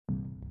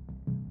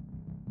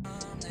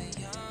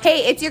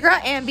Hey, it's your girl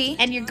Ambi.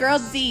 And your girl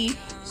Z.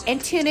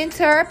 And tune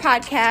into our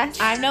podcast.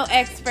 I'm no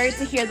expert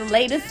to hear the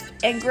latest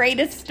and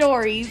greatest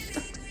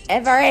stories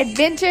of our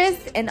adventures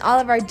and all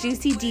of our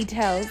juicy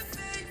details.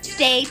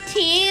 Stay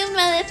tuned,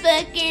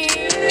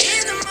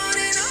 motherfuckers.